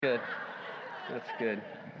Good. That's good.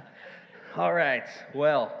 All right.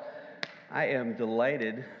 Well, I am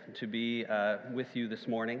delighted to be with you this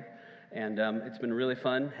morning. And it's been really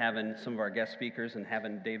fun having some of our guest speakers and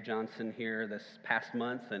having Dave Johnson here this past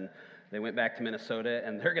month. And they went back to Minnesota,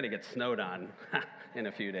 and they're going to get snowed on in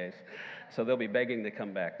a few days. So they'll be begging to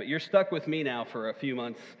come back. But you're stuck with me now for a few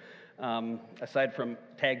months, aside from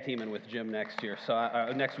tag teaming with Jim next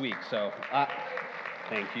week. So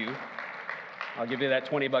thank you. I'll give you that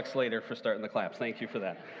 $20 later for starting the claps. Thank you for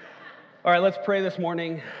that. All right, let's pray this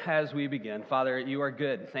morning as we begin. Father, you are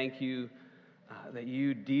good. Thank you that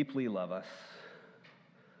you deeply love us.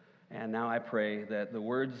 And now I pray that the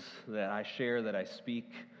words that I share, that I speak,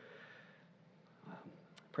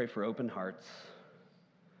 pray for open hearts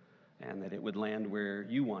and that it would land where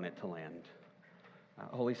you want it to land.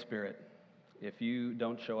 Holy Spirit, if you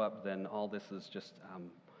don't show up, then all this is just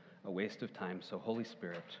a waste of time. So Holy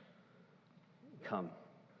Spirit, come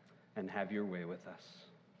and have your way with us.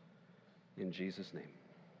 In Jesus' name.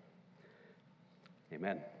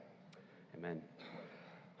 Amen. Amen.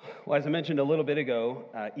 Well, as I mentioned a little bit ago,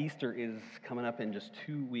 Easter is coming up in just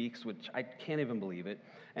 2 weeks, which I can't even believe it.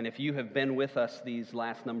 And if you have been with us these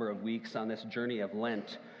last number of weeks on this journey of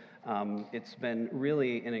Lent, it's been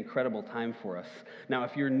really an incredible time for us. Now,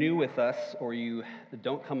 if you're new with us or you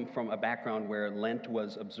don't come from a background where Lent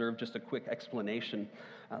was observed, just a quick explanation.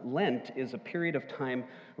 Lent is a period of time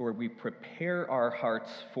where we prepare our hearts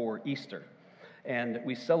for Easter. And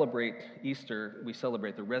we celebrate Easter, we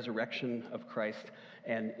celebrate the resurrection of Christ.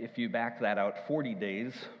 And if you back that out 40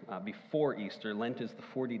 days before Easter, Lent is the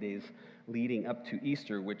 40 days leading up to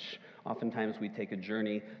Easter, which oftentimes we take a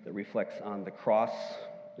journey that reflects on the cross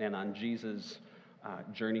and on Jesus'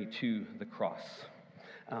 journey to the cross.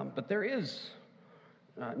 But there is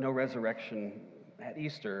no resurrection at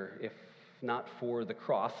Easter if not for the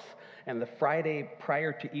cross. And the Friday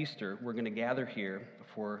prior to Easter, we're going to gather here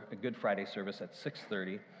for a Good Friday service at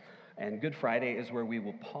 6:30. And Good Friday is where we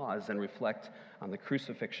will pause and reflect on the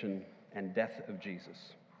crucifixion and death of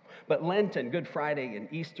Jesus. But Lent and Good Friday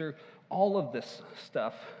and Easter, all of this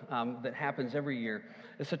stuff that happens every year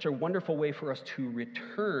is such a wonderful way for us to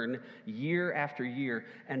return year after year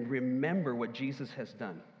and remember what Jesus has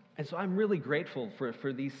done. And so I'm really grateful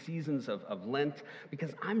for these seasons of Lent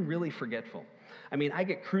because I'm really forgetful. I mean, I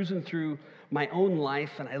get cruising through my own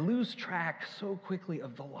life and I lose track so quickly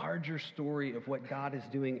of the larger story of what God is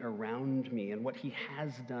doing around me and what he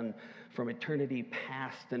has done from eternity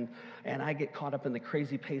past. And I get caught up in the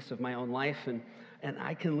crazy pace of my own life and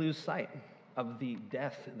I can lose sight of the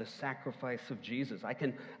death, the sacrifice of Jesus. I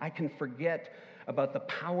can forget about the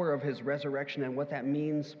power of his resurrection and what that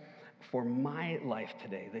means for my life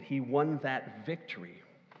today, that he won that victory.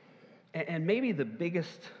 And maybe the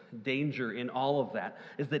biggest danger in all of that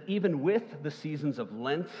is that even with the seasons of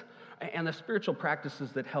Lent and the spiritual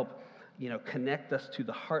practices that help, connect us to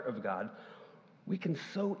the heart of God, we can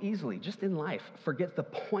so easily, just in life, forget the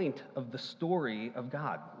point of the story of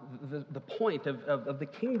God, the point of the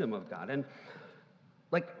kingdom of God. And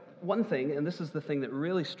like one thing, and this is the thing that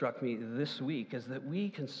really struck me this week, is that we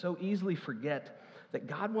can so easily forget that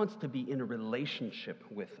God wants to be in a relationship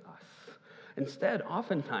with us. Instead,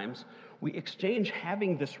 oftentimes, we exchange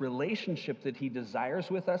having this relationship that he desires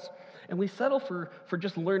with us, and we settle for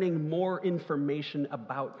just learning more information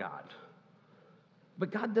about God.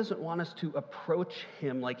 But God doesn't want us to approach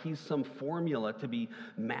him like he's some formula to be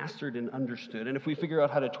mastered and understood. And if we figure out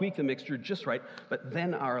how to tweak the mixture just right, but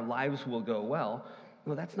then our lives will go well.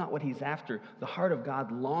 No, that's not what he's after. The heart of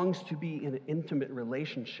God longs to be in an intimate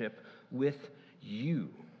relationship with you.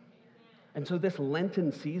 And so this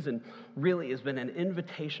Lenten season really has been an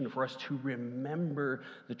invitation for us to remember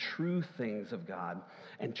the true things of God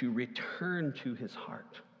and to return to his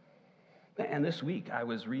heart. And this week I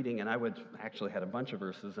was reading, and I actually had a bunch of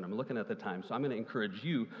verses, and I'm looking at the time, so I'm going to encourage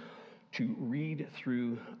you to read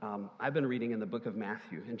through, I've been reading in the book of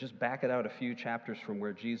Matthew, and just back it out a few chapters from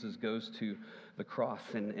where Jesus goes to the cross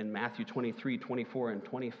in Matthew 23, 24, and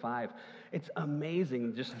 25. It's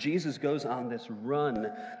amazing. Just Jesus goes on this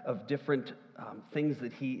run of different things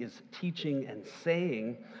that he is teaching and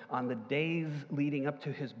saying on the days leading up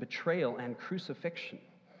to his betrayal and crucifixion.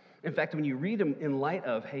 In fact, when you read him in light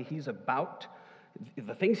of, hey,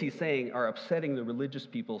 the things he's saying are upsetting the religious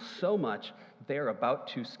people so much, they're about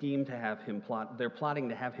to scheme to have him they're plotting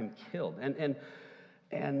to have him killed.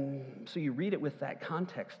 And so you read it with that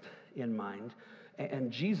context in mind.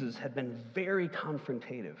 And Jesus had been very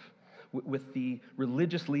confrontative with the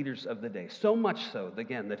religious leaders of the day. So much so,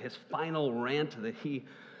 again, that his final rant that he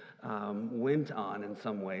went on in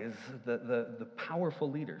some ways, the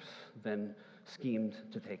powerful leaders then schemed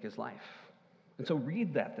to take his life. And so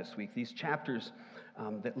read that this week, these chapters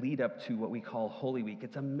that lead up to what we call Holy Week.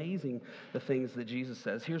 It's amazing the things that Jesus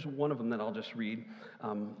says. Here's one of them that I'll just read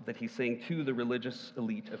that he's saying to the religious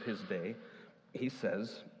elite of his day. He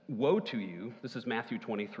says, "Woe to you." This is Matthew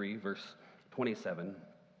 23, verse 27.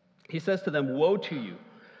 He says to them, "Woe to you,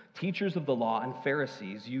 teachers of the law and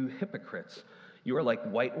Pharisees, you hypocrites! You are like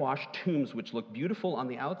whitewashed tombs which look beautiful on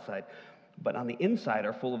the outside, but on the inside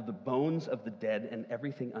are full of the bones of the dead and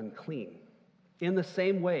everything unclean. In the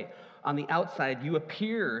same way, on the outside you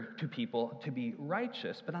appear to people to be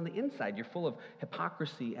righteous, but on the inside you're full of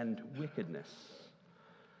hypocrisy and wickedness."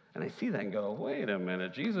 And I see that and go, wait a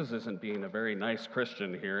minute, Jesus isn't being a very nice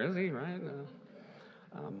Christian here, is he, right?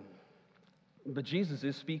 But Jesus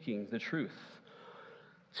is speaking the truth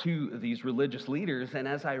to these religious leaders. And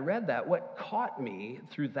as I read that, what caught me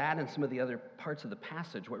through that and some of the other parts of the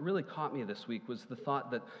passage, what really caught me this week was the thought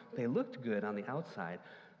that they looked good on the outside,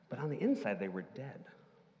 but on the inside they were dead.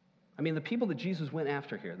 I mean, the people that Jesus went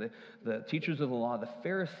after here, the teachers of the law, the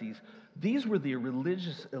Pharisees, these were the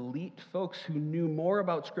religious elite folks who knew more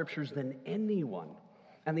about scriptures than anyone.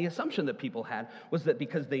 And the assumption that people had was that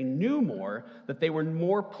because they knew more, that they were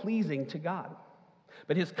more pleasing to God.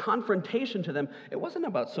 But his confrontation to them, it wasn't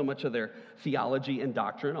about so much of their theology and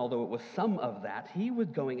doctrine, although it was some of that. He was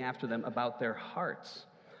going after them about their hearts.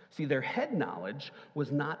 See, their head knowledge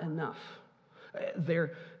was not enough.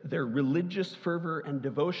 Their religious fervor and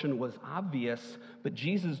devotion was obvious, but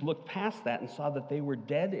Jesus looked past that and saw that they were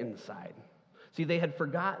dead inside. See, they had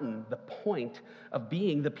forgotten the point of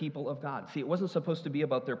being the people of God. See, it wasn't supposed to be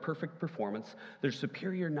about their perfect performance, their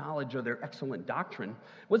superior knowledge, or their excellent doctrine.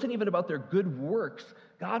 It wasn't even about their good works.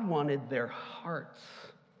 God wanted their hearts.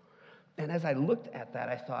 And as I looked at that,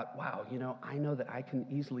 I thought, wow, I know that I can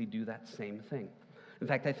easily do that same thing. In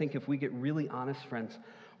fact, I think if we get really honest, friends,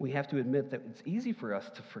 we have to admit that it's easy for us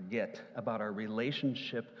to forget about our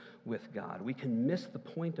relationship with God. We can miss the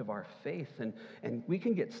point of our faith, and we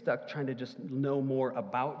can get stuck trying to just know more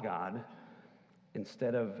about God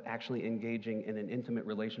instead of actually engaging in an intimate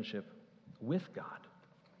relationship with God.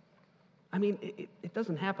 I mean, it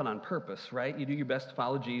doesn't happen on purpose, right? You do your best to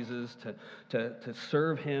follow Jesus, to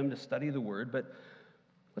serve him, to study the Word, but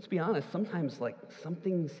let's be honest, sometimes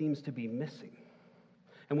something seems to be missing.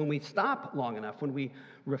 And when we stop long enough, when we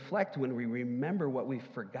reflect, when we remember what we've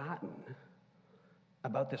forgotten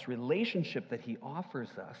about this relationship that he offers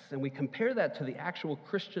us, and we compare that to the actual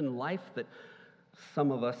Christian life that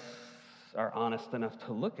some of us are honest enough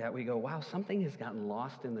to look at, we go, wow, something has gotten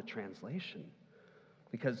lost in the translation.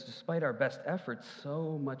 Because despite our best efforts,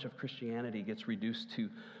 so much of Christianity gets reduced to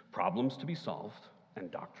problems to be solved and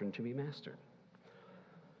doctrine to be mastered.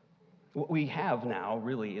 What we have now,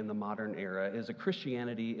 really, in the modern era is a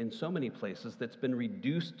Christianity in so many places that's been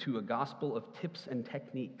reduced to a gospel of tips and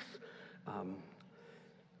techniques.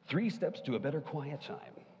 3 steps to a better quiet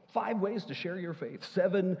time. 5 ways to share your faith.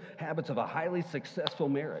 7 habits of a highly successful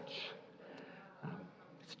marriage.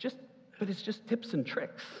 It's just tips and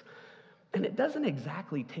tricks. And it doesn't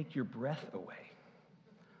exactly take your breath away.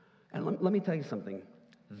 And let me tell you something.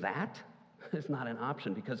 That is not an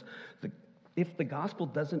option, because if the gospel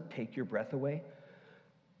doesn't take your breath away,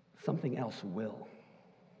 something else will.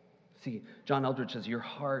 See, John Eldredge says, your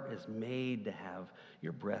heart is made to have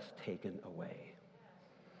your breath taken away.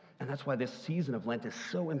 And that's why this season of Lent is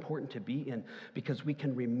so important to be in, because we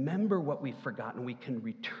can remember what we've forgotten. We can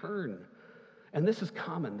return. And this is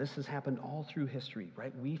common. This has happened all through history,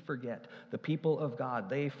 right? We forget. The people of God,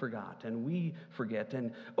 they forgot, and we forget.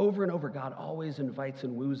 And over, God always invites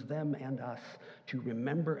and woos them and us to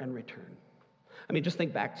remember and return. I mean, just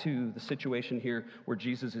think back to the situation here where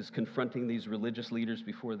Jesus is confronting these religious leaders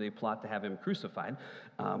before they plot to have him crucified.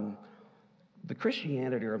 The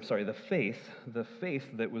faith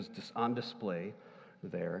that was on display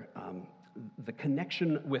there, the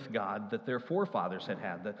connection with God that their forefathers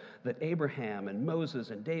had, that Abraham and Moses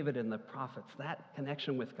and David and the prophets, that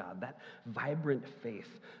connection with God, that vibrant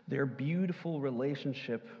faith, their beautiful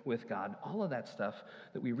relationship with God, all of that stuff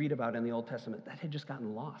that we read about in the Old Testament, that had just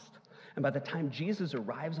gotten lost. And by the time Jesus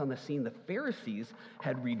arrives on the scene, the Pharisees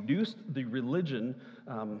had reduced the religion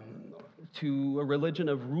to a religion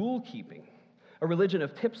of rule-keeping, a religion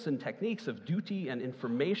of tips and techniques, of duty and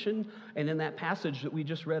information. And in that passage that we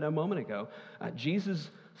just read a moment ago, Jesus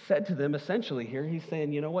said to them essentially here, he's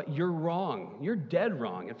saying, you know what, you're wrong. You're dead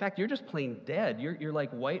wrong. In fact, you're just plain dead. You're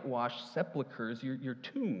like whitewashed sepulchers. You're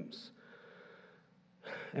tombs.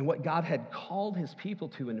 And what God had called his people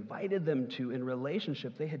to, invited them to in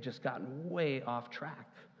relationship, they had just gotten way off track.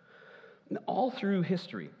 And all through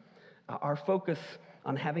history, our focus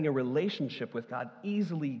on having a relationship with God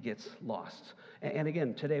easily gets lost. And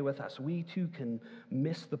again, today with us, we too can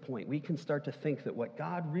miss the point. We can start to think that what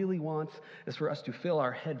God really wants is for us to fill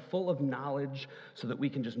our head full of knowledge so that we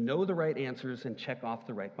can just know the right answers and check off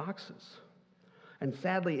the right boxes. And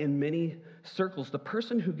sadly, in many circles, the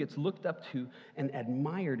person who gets looked up to and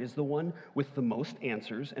admired is the one with the most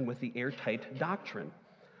answers and with the airtight doctrine,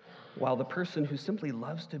 while the person who simply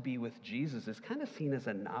loves to be with Jesus is kind of seen as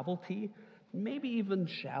a novelty, maybe even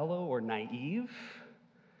shallow or naive.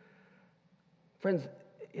 Friends,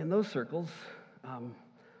 in those circles,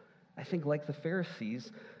 I think like the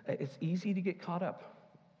Pharisees, it's easy to get caught up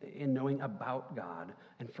in knowing about God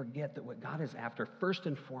and forget that what God is after, first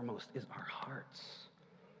and foremost, is our hearts.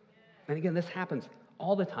 And again, this happens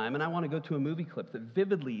all the time, and I want to go to a movie clip that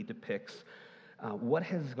vividly depicts what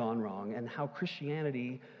has gone wrong and how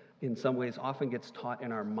Christianity, in some ways, often gets taught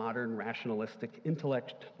in our modern, rationalistic,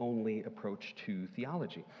 intellect-only approach to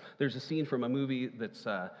theology. There's a scene from a movie that's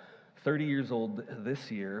 30 years old this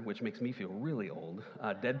year, which makes me feel really old.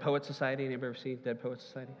 Dead Poets Society. Anybody ever seen Dead Poets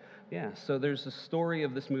Society? Yeah, so there's the story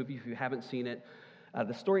of this movie, if you haven't seen it.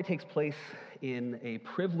 The story takes place in a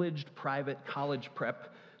privileged private college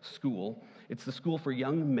prep school. It's the school for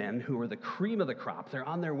young men who are the cream of the crop. They're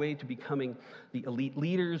on their way to becoming the elite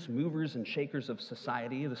leaders, movers, and shakers of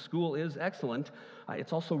society. The school is excellent.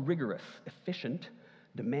 It's also rigorous, efficient,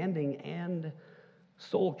 demanding, and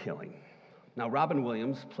soul-killing. Now, Robin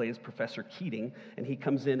Williams plays Professor Keating, and he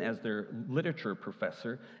comes in as their literature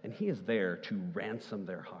professor, and he is there to ransom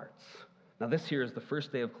their hearts. Now, this here is the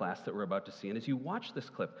first day of class that we're about to see, and as you watch this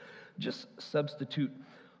clip, just substitute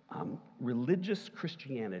religious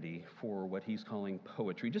Christianity for what he's calling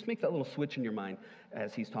poetry. Just make that little switch in your mind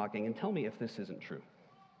as he's talking, and tell me if this isn't true.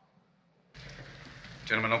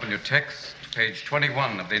 Gentlemen, open your text, page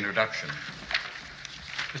 21 of the introduction.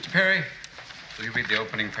 Mr. Perry, will you read the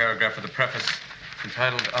opening paragraph of the preface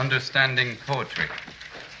entitled Understanding Poetry?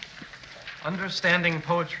 Understanding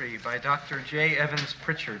Poetry by Dr. J. Evans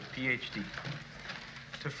Pritchard, Ph.D.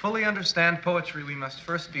 To fully understand poetry, we must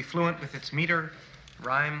first be fluent with its meter,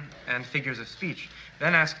 rhyme, and figures of speech.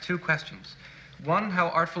 Then ask two questions. One, how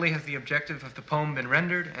artfully has the objective of the poem been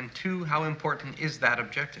rendered? And two, how important is that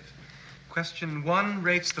objective? Question 1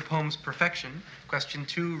 rates the poem's perfection. Question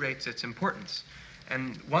 2 rates its importance.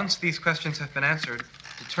 And once these questions have been answered,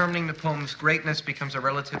 determining the poem's greatness becomes a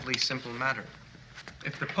relatively simple matter.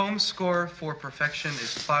 If the poem's score for perfection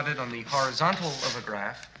is plotted on the horizontal of a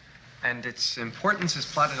graph, and its importance is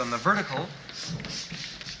plotted on the vertical,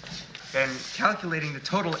 then calculating the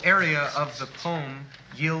total area of the poem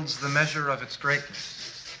yields the measure of its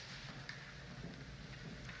greatness.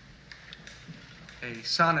 A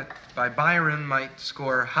sonnet by Byron might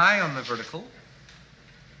score high on the vertical,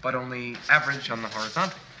 but only average on the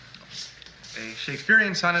horizontal. A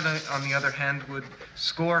Shakespearean sonnet, on the other hand, would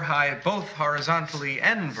score high both horizontally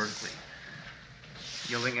and vertically,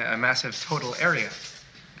 yielding a massive total area,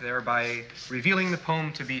 thereby revealing the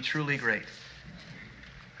poem to be truly great.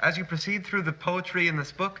 As you proceed through the poetry in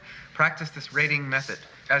this book, practice this rating method.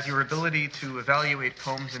 As your ability to evaluate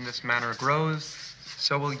poems in this manner grows,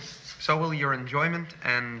 so will your enjoyment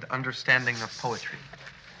and understanding of poetry.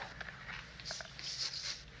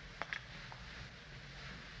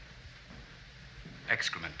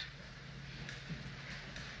 Excrement.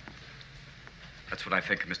 That's what I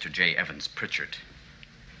think of Mr. J. Evans Pritchard.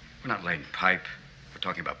 We're not laying pipe. We're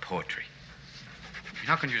talking about poetry.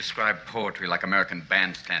 How can you describe poetry like American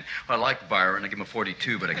Bandstand? Well, I like Byron. I give him a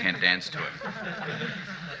 42, but I can't dance to it.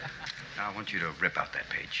 Now, I want you to rip out that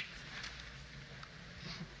page.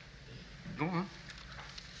 Go on.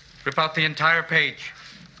 Rip out the entire page.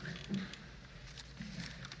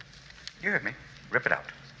 You heard me. Rip it out.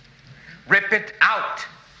 Rip it out.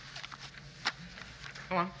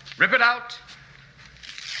 Go on. Rip it out.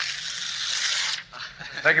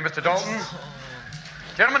 Thank you, Mr. Dalton.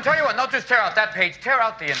 Gentlemen, tell you what, don't just tear out that page. Tear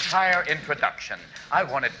out the entire introduction. I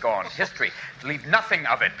want it gone. History. Leave nothing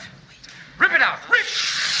of it. Rip it out. Rip.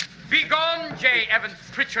 Be gone, J. Evans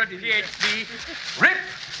Pritchard, Ph.D. Rip.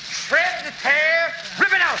 Shred. Tear.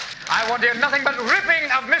 Rip it out. I want to hear nothing but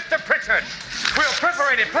ripping of Mr. Pritchard. We'll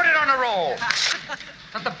preparate it. Put it on a roll.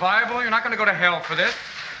 Not the Bible. You're not going to go to hell for this.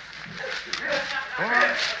 Go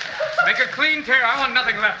on. Make a clean tear. I want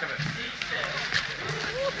nothing left of it.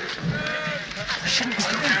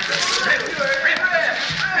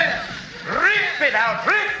 Rip it out,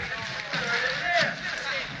 rip!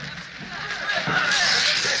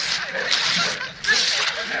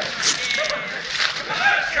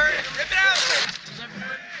 Rip it out!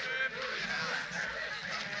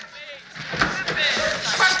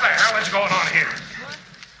 What the hell is going on here?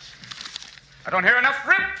 don't hear enough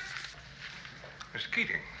rips. Miss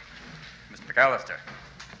Keating. Mr. McAllister.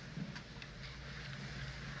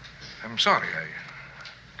 I'm sorry.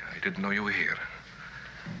 I didn't know you were here.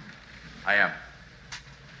 I am.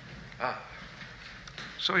 Ah.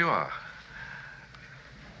 So you are.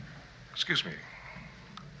 Excuse me.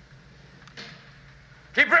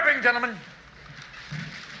 Keep ripping, gentlemen.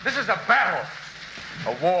 This is a battle,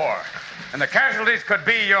 a war, and the casualties could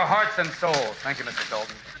be your hearts and souls. Thank you, Mr.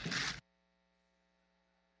 Dalton.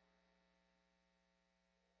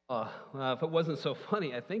 If it wasn't so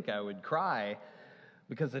funny, I think I would cry,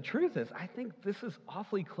 because the truth is, I think this is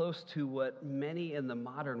awfully close to what many in the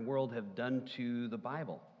modern world have done to the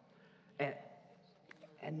Bible.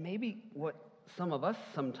 And maybe what some of us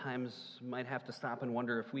sometimes might have to stop and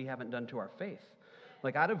wonder if we haven't done to our faith.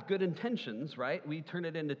 Like, out of good intentions, right, we turn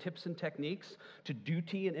it into tips and techniques, to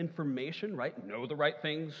duty and information, right? Know the right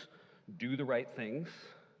things, do the right things.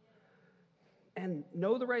 And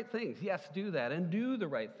know the right things, yes, do that. And do the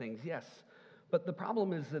right things, yes. But the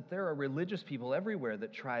problem is that there are religious people everywhere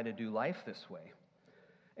that try to do life this way.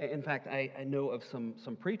 In fact, I know of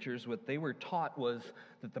some preachers, what they were taught was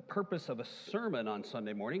that the purpose of a sermon on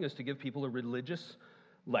Sunday morning is to give people a religious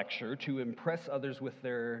lecture, to impress others with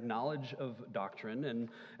their knowledge of doctrine,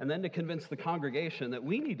 and then to convince the congregation that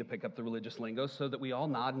we need to pick up the religious lingo so that we all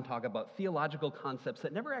nod and talk about theological concepts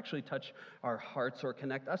that never actually touch our hearts or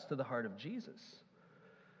connect us to the heart of Jesus.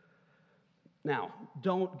 Now,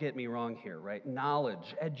 don't get me wrong here, right?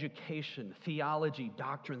 Knowledge, education, theology,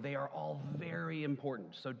 doctrine, they are all very important.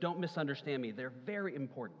 So don't misunderstand me. They're very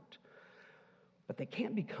important. But they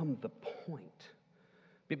can't become the point.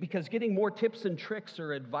 Because getting more tips and tricks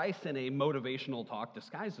or advice in a motivational talk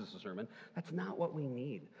disguised as a sermon, that's not what we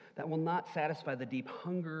need. That will not satisfy the deep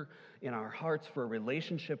hunger in our hearts for a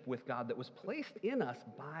relationship with God that was placed in us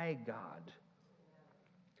by God.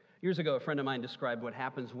 Years ago, a friend of mine described what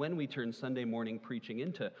happens when we turn Sunday morning preaching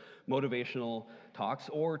into motivational talks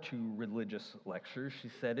or to religious lectures. She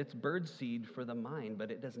said, it's birdseed for the mind,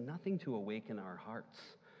 but it does nothing to awaken our hearts.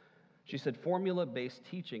 She said, formula-based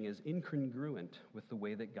teaching is incongruent with the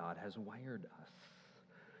way that God has wired us.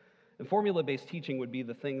 And formula-based teaching would be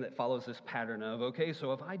the thing that follows this pattern of, okay,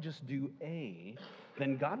 so if I just do A,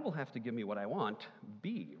 then God will have to give me what I want,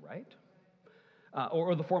 B, right?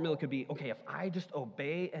 Or the formula could be, okay, if I just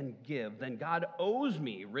obey and give, then God owes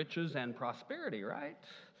me riches and prosperity, right?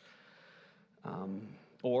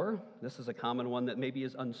 Or, this is a common one that maybe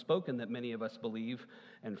is unspoken that many of us believe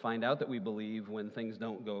and find out that we believe when things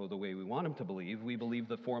don't go the way we want them to believe. We believe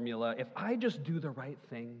the formula, if I just do the right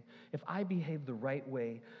thing, if I behave the right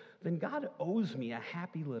way, then God owes me a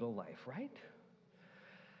happy little life, right?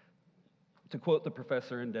 To quote the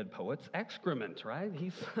professor in Dead Poets, excrement, right?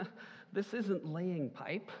 This isn't laying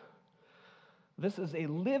pipe. This is a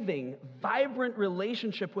living, vibrant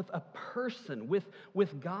relationship with a person,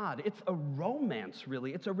 with God. It's a romance,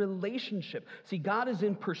 really. It's a relationship. See, God is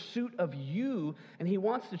in pursuit of you, and he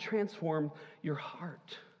wants to transform your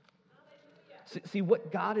heart. See,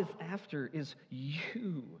 what God is after is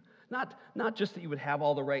you. Not just that you would have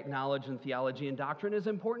all the right knowledge and theology and doctrine. As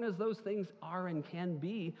important as those things are and can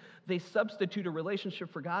be, they substitute a relationship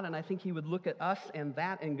for God, and I think he would look at us and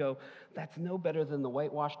that and go, that's no better than the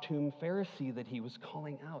whitewashed tomb Pharisee that he was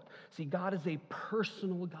calling out. See, God is a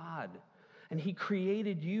personal God, and he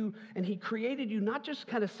created you not just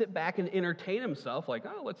kind of sit back and entertain himself like,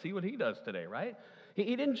 oh, let's see what he does today, right?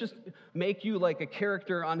 He didn't just make you like a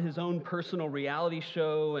character on his own personal reality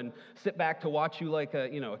show and sit back to watch you like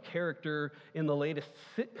a character in the latest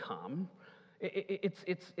sitcom.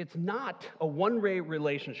 It's not a one-way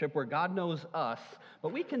relationship where God knows us,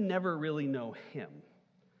 but we can never really know him.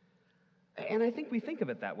 And I think we think of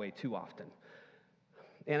it that way too often.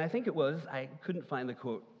 And I think I couldn't find the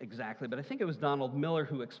quote exactly, but I think it was Donald Miller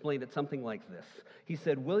who explained it something like this. He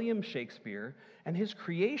said, William Shakespeare and his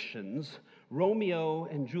creations, Romeo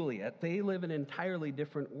and Juliet, they live in entirely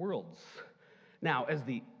different worlds. Now, as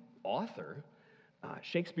the author,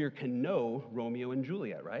 Shakespeare can know Romeo and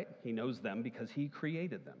Juliet, right? He knows them because he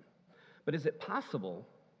created them. But is it possible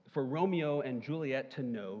for Romeo and Juliet to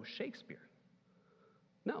know Shakespeare?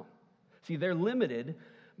 No. See, they're limited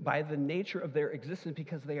by the nature of their existence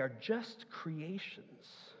because they are just creations.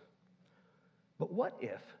 But what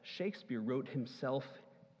if Shakespeare wrote himself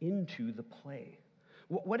into the play?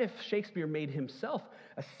 What if Shakespeare made himself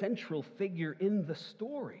a central figure in the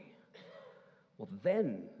story? Well,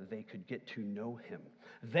 then they could get to know him.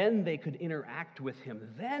 Then they could interact with him.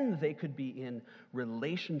 Then they could be in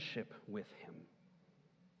relationship with him.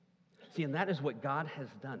 See, and that is what God has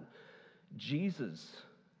done. Jesus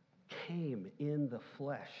came in the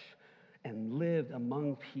flesh and lived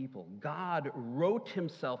among people. God wrote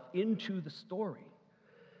himself into the story.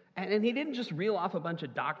 And he didn't just reel off a bunch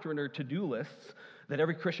of doctrine or to-do lists that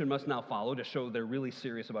every Christian must now follow to show they're really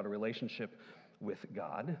serious about a relationship with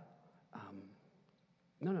God.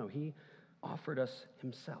 No, he offered us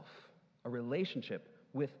himself, a relationship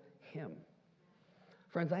with him.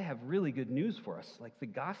 Friends, I have really good news for us. Like, the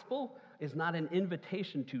gospel is not an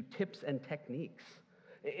invitation to tips and techniques.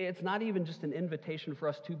 It's not even just an invitation for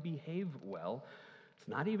us to behave well. It's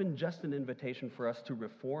not even just an invitation for us to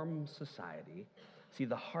reform society. See,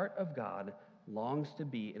 the heart of God longs to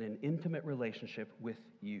be in an intimate relationship with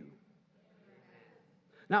you.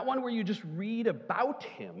 Not one where you just read about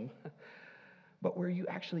him, but where you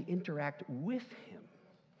actually interact with him.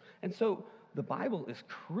 And so the Bible is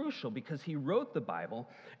crucial because he wrote the Bible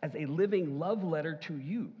as a living love letter to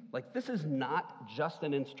you. Like, this is not just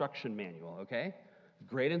an instruction manual, okay?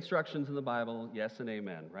 Great instructions in the Bible, yes and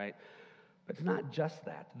amen, right? But it's not just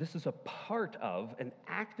that. This is a part of an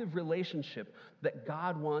active relationship that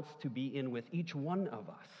God wants to be in with each one of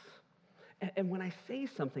us. And when I say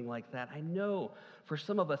something like that, I know for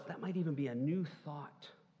some of us that might even be a new thought.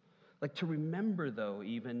 Like, to remember, though,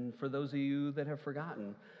 even for those of you that have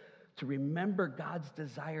forgotten, to remember God's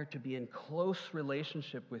desire to be in close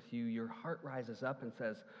relationship with you, your heart rises up and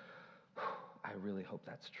says, I really hope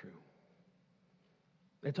that's true.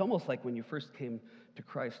 It's almost like when you first came to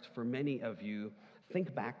Christ, for many of you,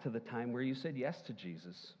 think back to the time where you said yes to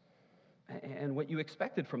Jesus and what you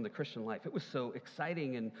expected from the Christian life. It was so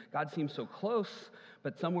exciting and God seemed so close,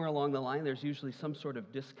 but somewhere along the line, there's usually some sort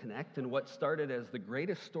of disconnect, and what started as the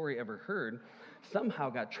greatest story ever heard somehow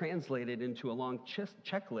got translated into a long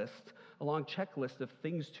checklist of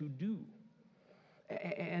things to do.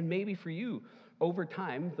 And maybe for you, over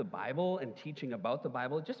time, the Bible and teaching about the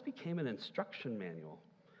Bible just became an instruction manual.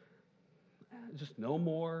 Just know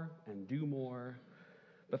more and do more.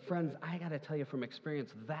 But friends, I got to tell you from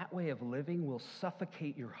experience, that way of living will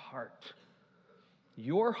suffocate your heart.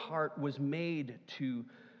 Your heart was made to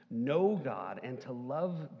know God and to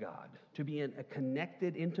love God, to be in a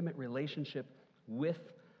connected, intimate relationship with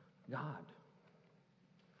God.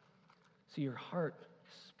 See, your heart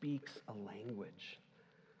speaks a language.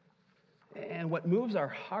 And what moves our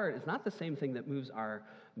heart is not the same thing that moves our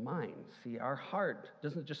mind. See, our heart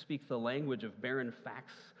doesn't just speak the language of barren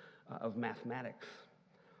facts of mathematics.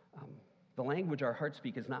 The language our heart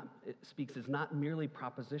speaks is not merely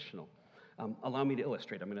propositional. Allow me to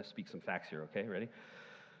illustrate. I'm going to speak some facts here, okay? Ready?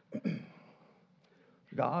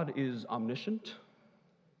 God is omniscient,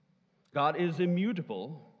 God is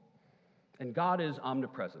immutable, and God is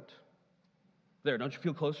omnipresent. There, don't you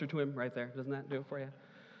feel closer to him right there? Doesn't that do it for you?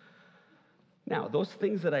 Now, those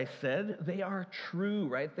things that I said, they are true,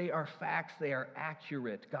 right? They are facts, they are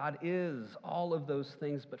accurate. God is all of those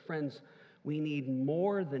things, but friends, we need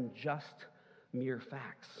more than just mere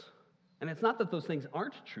facts. And it's not that those things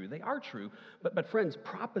aren't true, they are true, but friends,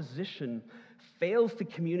 proposition fails to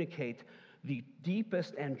communicate the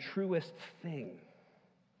deepest and truest thing.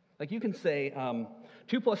 Like, you can say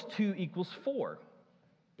 2 plus 2 equals 4.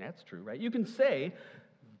 That's true, right? You can say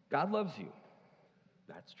God loves you.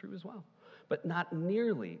 That's true as well. But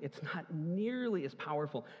it's not nearly as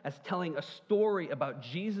powerful as telling a story about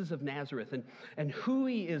Jesus of Nazareth and who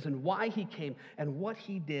he is and why he came and what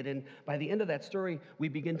he did. And by the end of that story, we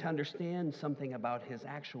begin to understand something about his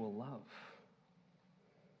actual love.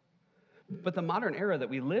 But the modern era that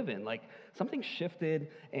we live in, like, something shifted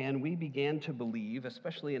and we began to believe,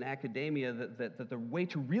 especially in academia, that the way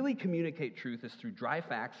to really communicate truth is through dry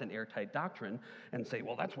facts and airtight doctrine, and say,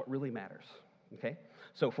 well, that's what really matters. Okay?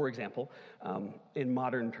 So, for example, in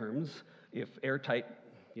modern terms, if airtight,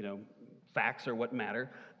 facts are what matter,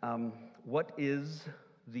 what is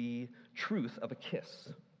the truth of a kiss?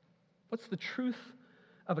 What's the truth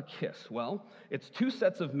of a kiss? Well, it's 2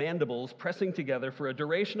 sets of mandibles pressing together for a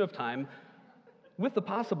duration of time with the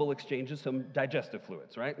possible exchange of some digestive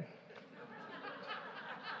fluids, right?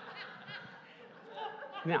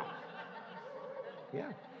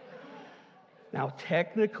 Now,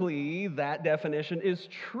 technically, that definition is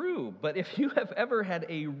true, but if you have ever had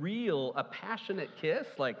a passionate kiss,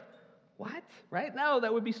 like, what? Right? No,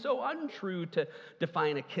 that would be so untrue to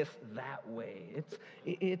define a kiss that way.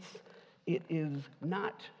 It is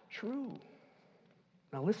not true.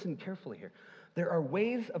 Now, listen carefully here. There are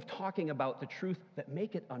ways of talking about the truth that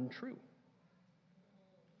make it untrue.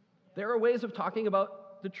 There are ways of talking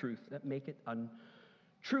about the truth that make it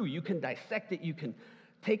untrue. You can dissect it, you can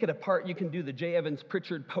take it apart, you can do the J. Evans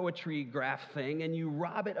Pritchard poetry graph thing, and you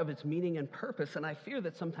rob it of its meaning and purpose. And I fear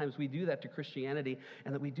that sometimes we do that to Christianity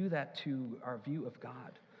and that we do that to our view of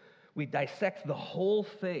God. We dissect the whole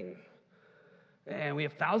thing And we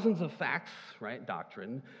have thousands of facts, right,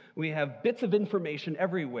 doctrine. We have bits of information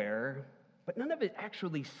everywhere, but none of it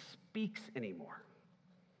actually speaks anymore.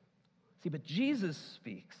 See, but Jesus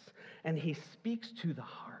speaks, and he speaks to the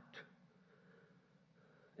heart.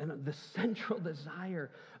 And the central desire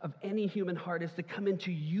of any human heart is to come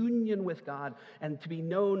into union with God and to be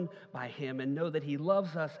known by him and know that he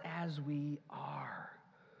loves us as we are.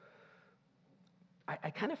 I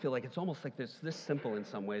kind of feel like it's almost like this simple in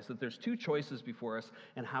some ways, that there's two choices before us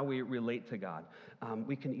and how we relate to God.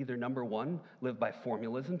 We can either, number one, live by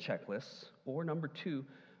formulas and checklists, or number two,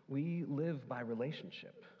 we live by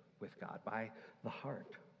relationship with God, by the heart.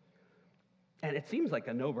 And it seems like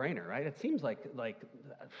a no-brainer, right? It seems like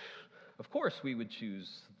of course we would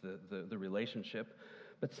choose the relationship,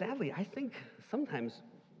 but sadly, I think sometimes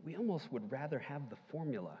we almost would rather have the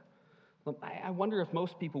formula. I wonder if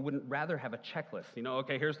most people wouldn't rather have a checklist.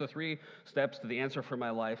 Okay, here's the 3 steps to the answer for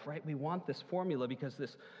my life, right? We want this formula because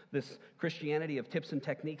this Christianity of tips and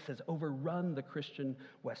techniques has overrun the Christian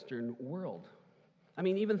Western world. I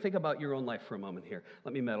mean, even think about your own life for a moment here.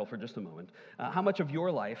 Let me meddle for just a moment. How much of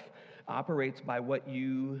your life operates by what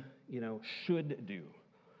you should do?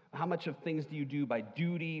 How much of things do you do by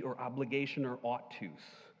duty or obligation or ought tos?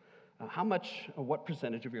 What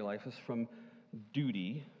percentage of your life is from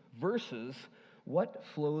duty versus what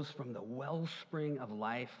flows from the wellspring of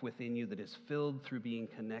life within you that is filled through being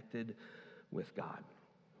connected with God?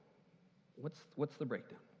 What's the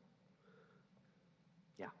breakdown?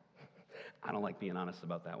 Yeah, I don't like being honest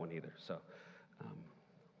about that one either. So,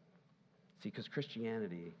 because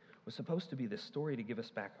Christianity was supposed to be this story to give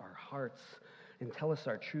us back our hearts and tell us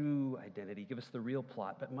our true identity, give us the real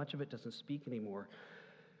plot, but much of it doesn't speak anymore.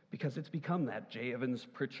 Because it's become that J. Evans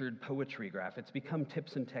Pritchard poetry graph. It's become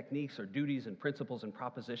tips and techniques or duties and principles and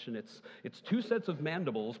proposition. It's 2 sets of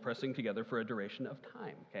mandibles pressing together for a duration of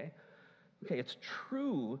time, okay? Okay, it's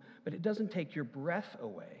true, but it doesn't take your breath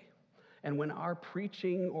away. And when our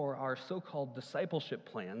preaching or our so-called discipleship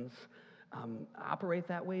plans operate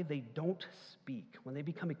that way, they don't speak. When they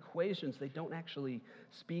become equations, they don't actually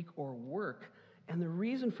speak or work. And the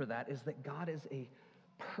reason for that is that God is a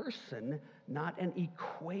person, not an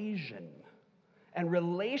equation. And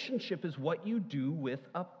relationship is what you do with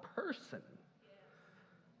a person.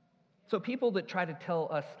 So people that try to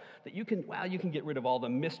tell us that you can get rid of all the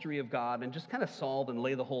mystery of God and just kind of solve and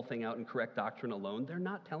lay the whole thing out in correct doctrine alone, they're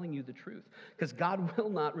not telling you the truth. Because God will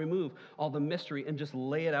not remove all the mystery and just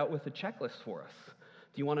lay it out with a checklist for us.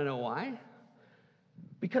 Do you want to know why?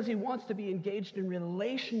 Because he wants to be engaged in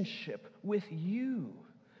relationship with you.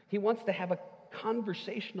 He wants to have a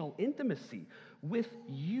conversational intimacy with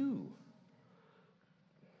you.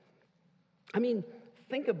 I mean,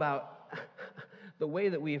 think about the way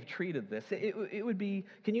that we have treated this. It would be,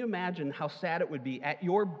 can you imagine how sad it would be at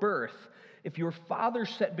your birth if your father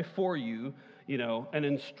set before you, an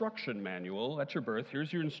instruction manual at your birth.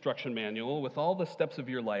 Here's your instruction manual with all the steps of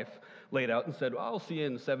your life laid out and said, well, I'll see you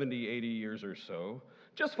in 70, 80 years or so.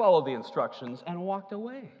 Just follow the instructions, and walked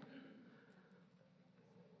away.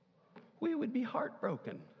 We would be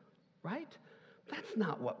heartbroken, right? That's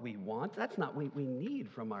not what we want. That's not what we need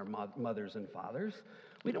from our mothers and fathers.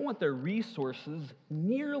 We don't want their resources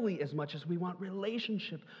nearly as much as we want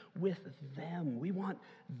relationship with them. We want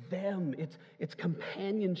them. It's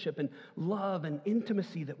companionship and love and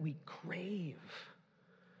intimacy that we crave.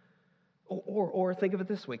 Or think of it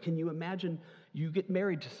this way. Can you imagine you get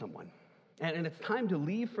married to someone, and it's time to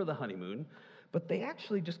leave for the honeymoon, but they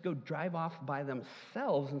actually just go drive off by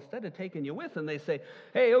themselves instead of taking you with. And they say,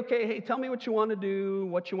 hey, tell me what you want to do,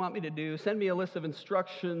 what you want me to do. Send me a list of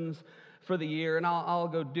instructions for the year, and I'll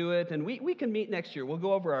go do it. And we can meet next year. We'll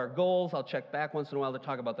go over our goals. I'll check back once in a while to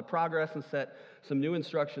talk about the progress and set some new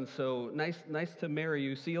instructions. So nice to marry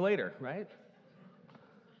you. See you later, right?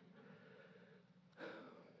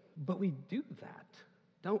 But we do that,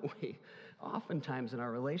 don't we? Oftentimes in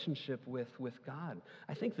our relationship with God.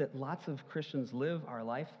 I think that lots of Christians live our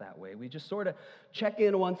life that way. We just sort of check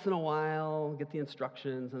in once in a while, get the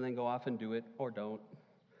instructions, and then go off and do it, or don't.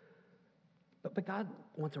 But God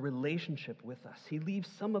wants a relationship with us. He leaves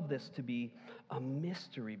some of this to be a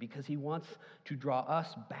mystery because he wants to draw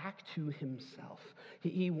us back to himself.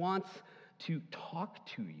 He wants to talk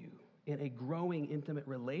to you in a growing, intimate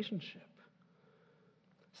relationship.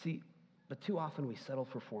 See, but too often we settle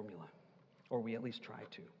for formula. Or we at least try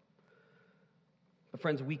to. But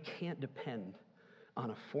friends, we can't depend on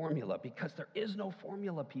a formula because there is no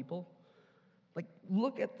formula, people. Like,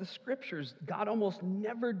 look at the scriptures. God almost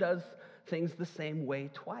never does things the same way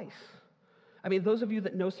twice. I mean, those of you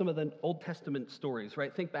that know some of the Old Testament stories,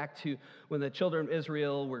 right? Think back to when the children of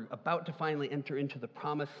Israel were about to finally enter into the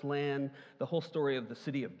promised land, the whole story of the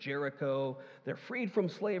city of Jericho. They're freed from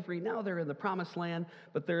slavery. Now they're in the promised land,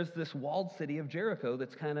 but there's this walled city of Jericho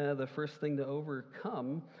that's kind of the first thing to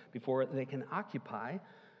overcome before they can occupy.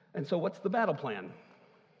 And so what's the battle plan?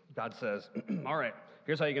 God says, all right,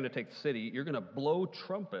 here's how you're going to take the city. You're going to blow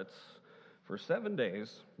trumpets for 7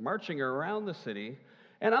 days, marching around the city.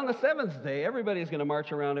 And on the seventh day, everybody's going to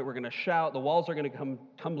march around it. We're going to shout. The walls are going to come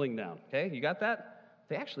tumbling down. Okay, you got that?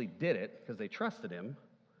 They actually did it because they trusted him.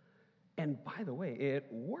 And by the way, it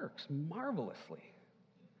works marvelously.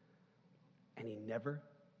 And he never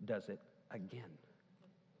does it again.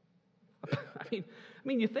 I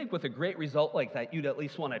mean, you think with a great result like that, you'd at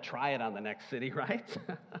least want to try it on the next city, right?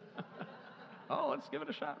 Oh, let's give it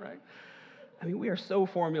a shot, right? I mean, we are so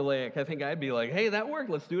formulaic. I think I'd be like, hey, that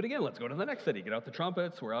worked. Let's do it again. Let's go to the next city. Get out the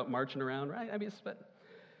trumpets. We're out marching around, right? I mean,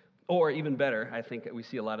 or even better, I think we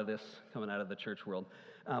see a lot of this coming out of the church world.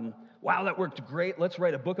 Wow, that worked great. Let's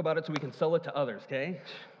write a book about it so we can sell it to others, okay?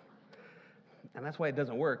 And that's why it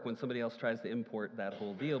doesn't work when somebody else tries to import that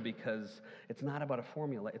whole deal, because it's not about a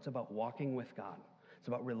formula. It's about walking with God. It's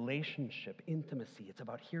about relationship, intimacy. It's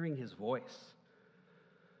about hearing his voice.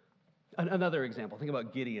 Another example, think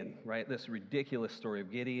about Gideon, right? This ridiculous story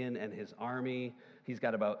of Gideon and his army. He's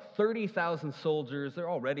got about 30,000 soldiers. They're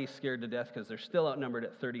already scared to death because they're still outnumbered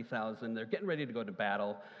at 30,000. They're getting ready to go to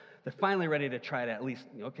battle. They're finally ready to try to at least,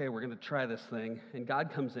 okay, we're going to try this thing. And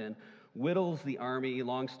God comes in, whittles the army,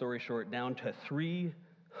 long story short, down to 300.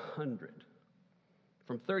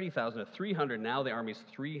 From 30,000 to 300, now the army's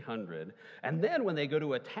 300. And then when they go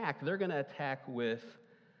to attack, they're going to attack with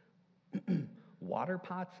water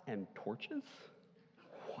pots and torches?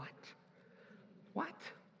 What?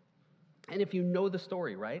 And if you know the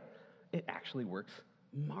story, right, it actually works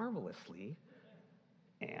marvelously,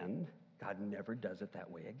 and God never does it that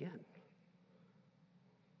way again.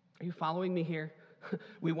 Are you following me here?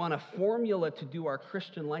 We want a formula to do our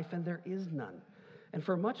Christian life, and there is none. And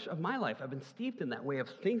for much of my life, I've been steeped in that way of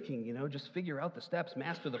thinking, just figure out the steps,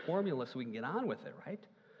 master the formula so we can get on with it, right?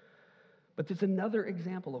 But there's another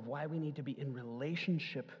example of why we need to be in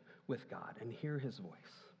relationship with God and hear his voice.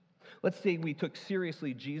 Let's say we took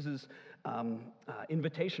seriously Jesus'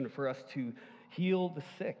 invitation for us to heal the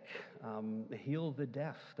sick, heal the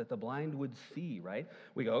deaf, that the blind would see, right?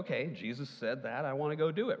 We go, okay, Jesus said that, I want to go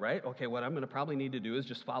do it, right? Okay, what I'm going to probably need to do is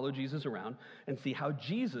just follow Jesus around and see how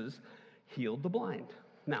Jesus healed the blind.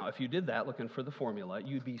 Now, if you did that looking for the formula,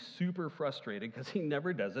 you'd be super frustrated because he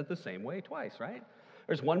never does it the same way twice, right?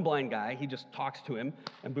 There's one blind guy, he just talks to him,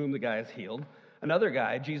 and boom, the guy is healed. Another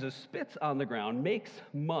guy, Jesus spits on the ground, makes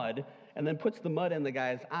mud, and then puts the mud in the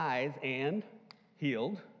guy's eyes and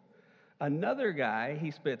healed. Another guy,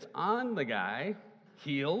 he spits on the guy,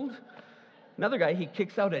 healed. Another guy, he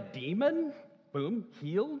kicks out a demon, boom,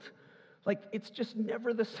 healed. Like, it's just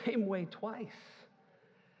never the same way twice.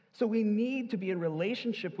 So we need to be in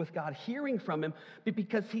relationship with God, hearing from him,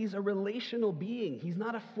 because he's a relational being. He's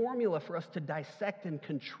not a formula for us to dissect and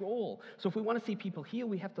control. So if we want to see people heal,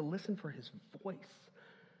 we have to listen for his voice.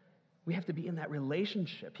 We have to be in that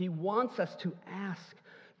relationship. He wants us to ask,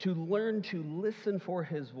 to learn to listen for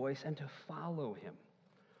his voice, and to follow him.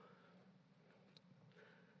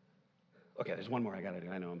 Okay, there's one more I got to do.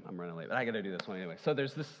 I know I'm running late, but I got to do this one anyway. So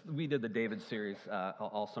there's this, we did the David series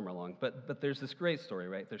all summer long, but there's this great story,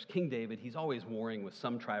 right? There's King David. He's always warring with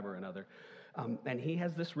some tribe or another, and he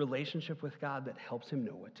has this relationship with God that helps him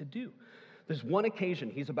know what to do. There's one occasion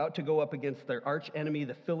he's about to go up against their arch enemy,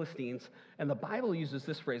 the Philistines, and the Bible uses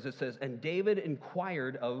this phrase. It says, and David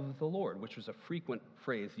inquired of the Lord, which was a frequent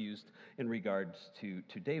phrase used in regards to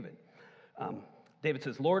David. David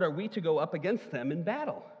says, Lord, are we to go up against them in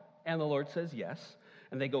battle? And the Lord says yes,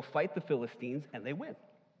 and they go fight the Philistines, and they win.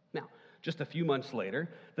 Now, just a few months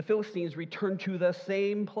later, the Philistines return to the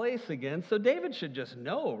same place again, so David should just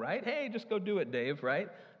know, right? Hey, just go do it, Dave, right?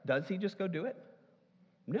 Does he just go do it?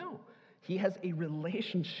 No. He has a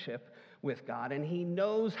relationship with God, and he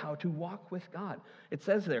knows how to walk with God. It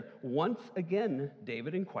says there, once again,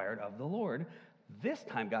 David inquired of the Lord. This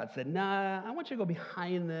time, God said, nah, I want you to go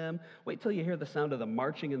behind them. Wait till you hear the sound of the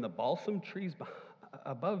marching in the balsam trees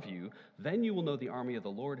above you, then you will know the army of the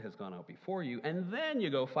Lord has gone out before you, and then you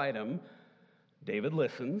go fight him. David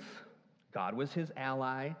listens. God was his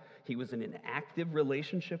ally. He was in an active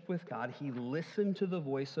relationship with God. He listened to the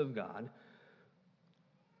voice of God.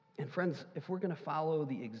 And friends, if we're going to follow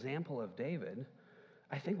the example of David,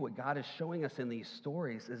 I think what God is showing us in these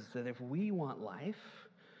stories is that if we want life,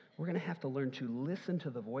 We're going to have to learn to listen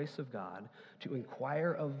to the voice of God, to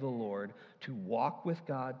inquire of the Lord, to walk with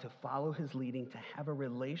God, to follow his leading, to have a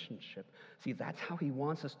relationship. See, that's how he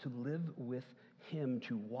wants us to live with him,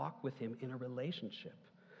 to walk with him in a relationship.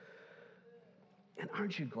 And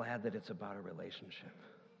aren't you glad that it's about a relationship?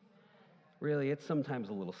 Really, it's sometimes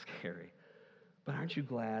a little scary. But aren't you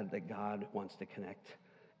glad that God wants to connect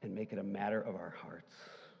and make it a matter of our hearts?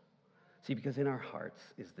 See, because in our hearts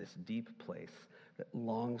is this deep place that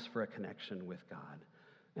longs for a connection with God.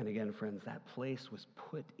 And again, friends, that place was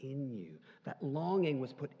put in you. That longing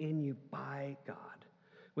was put in you by God.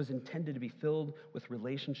 It was intended to be filled with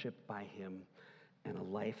relationship by him and a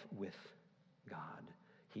life with God.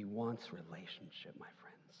 He wants relationship, my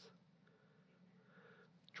friends.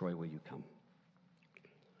 Troy, will you come?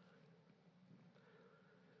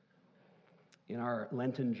 In our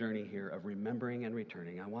Lenten journey here of remembering and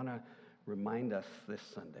returning, I want to remind us this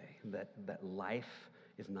Sunday that life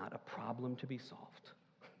is not a problem to be solved.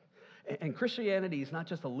 And Christianity is not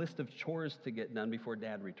just a list of chores to get done before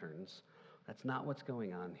Dad returns. That's not what's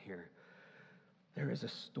going on here. There is a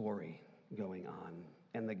story going on,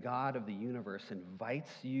 and the God of the universe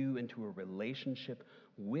invites you into a relationship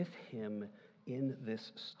with him in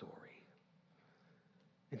this story.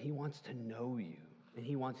 And he wants to know you. And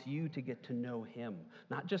he wants you to get to know him.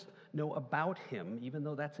 Not just know about him, even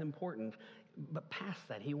though that's important, but past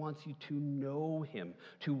that, he wants you to know him,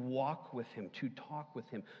 to walk with him, to talk with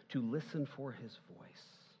him, to listen for his voice.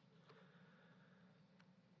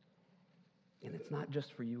 And it's not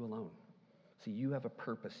just for you alone. See, you have a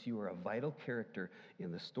purpose. You are a vital character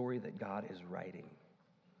in the story that God is writing.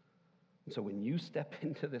 And so when you step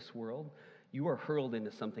into this world, you are hurled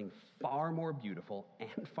into something far more beautiful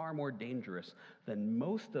and far more dangerous than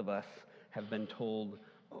most of us have been told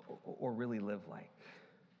or really live like.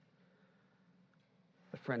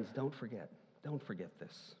 But friends, don't forget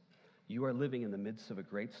this. You are living in the midst of a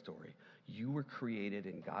great story. You were created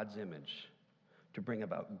in God's image to bring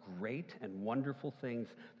about great and wonderful things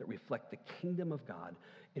that reflect the kingdom of God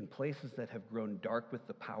in places that have grown dark with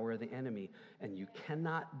the power of the enemy. And you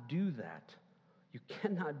cannot do that. You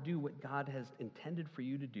cannot do what God has intended for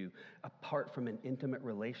you to do apart from an intimate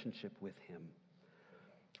relationship with him.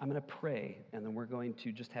 I'm going to pray, and then we're going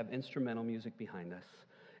to just have instrumental music behind us,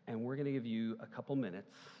 and we're going to give you a couple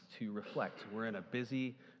minutes to reflect. We're in a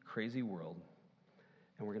busy, crazy world,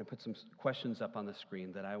 and we're going to put some questions up on the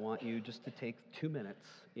screen that I want you just to take 2 minutes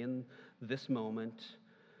in this moment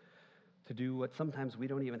to do what sometimes we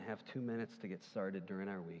don't even have 2 minutes to get started during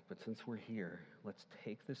our week. But since we're here, let's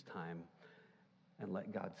take this time and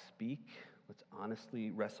let God speak. Let's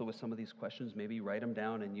honestly wrestle with some of these questions. Maybe write them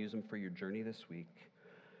down and use them for your journey this week.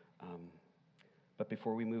 But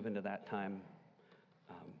before we move into that time,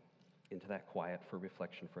 into that quiet for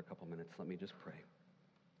reflection for a couple minutes, let me just pray.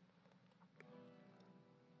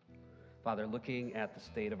 Father, looking at the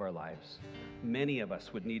state of our lives, many of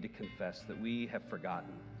us would need to confess that we have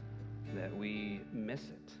forgotten, that we miss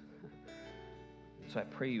it. So I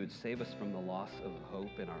pray you would save us from the loss of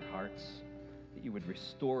hope in our hearts, that you would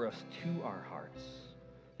restore us to our hearts,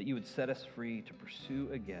 that you would set us free to pursue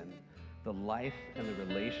again the life and the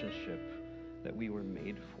relationship that we were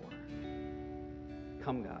made for.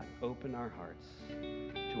 Come, God, open our hearts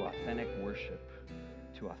to authentic worship,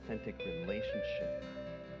 to authentic relationship,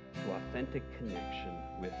 to authentic connection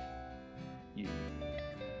with you.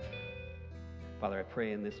 Father, I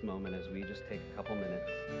pray in this moment as we just take a couple minutes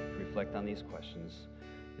to reflect on these questions,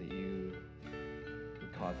 that you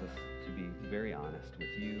would cause us to be very honest with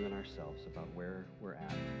you and ourselves about where we're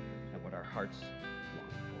at and what our hearts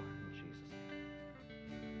want.